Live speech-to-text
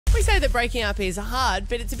always say that breaking up is hard,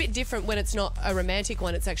 but it's a bit different when it's not a romantic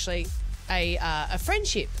one. It's actually a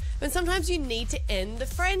friendship. And sometimes you need to end the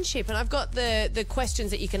friendship. And I've got the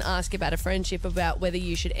questions that you can ask about a friendship about whether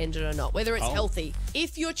you should end it or not, whether it's healthy.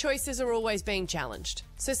 If your choices are always being challenged.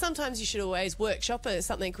 So sometimes you should always workshop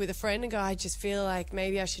something with a friend and go, I just feel like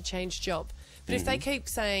maybe I should change job. But if they keep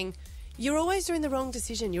saying, you're always doing the wrong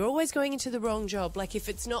decision, you're always going into the wrong job, like if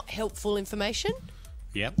it's not helpful information,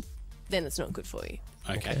 then it's not good for you.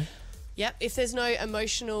 Okay. Yep, if there's no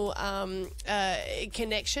emotional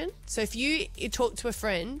connection. So if you talk to a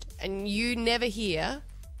friend and you never hear,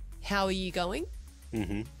 how are you going?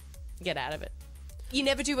 Get out of it. You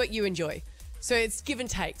never do what you enjoy. So it's give and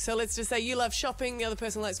take. So let's just say you love shopping, the other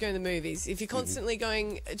person likes going to the movies. If you're constantly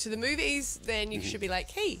going to the movies, then you should be like,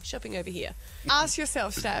 hey, shopping over here. Ask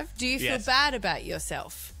yourself, Stav, do you feel bad about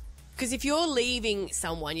yourself? Because if you're leaving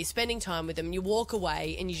someone, you're spending time with them, you walk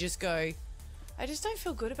away and you just go, I just don't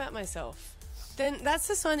feel good about myself, then that's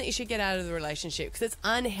the sign that you should get out of the relationship because it's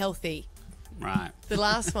unhealthy. Right. The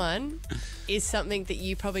last one is something that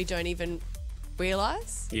you probably don't even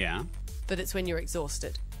realise. Yeah. But it's when you're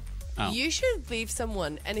exhausted. Oh. You should leave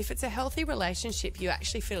someone, and if it's a healthy relationship, you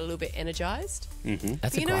actually feel a little bit energised.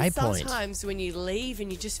 That's a great point. Sometimes when you leave and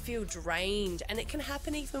you just feel drained, and it can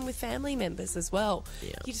happen even with family members as well.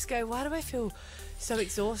 Yeah. You just go, why do I feel so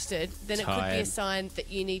exhausted? Then it could be a sign that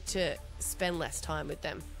you need to spend less time with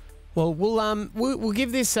them. Well, we'll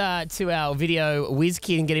give this to our video whiz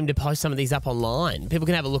kid and get him to post some of these up online. People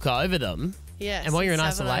can have a look over them. Yeah. And while you're in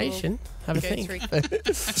isolation, have a think.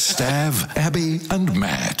 Stav, Abby and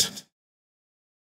Matt.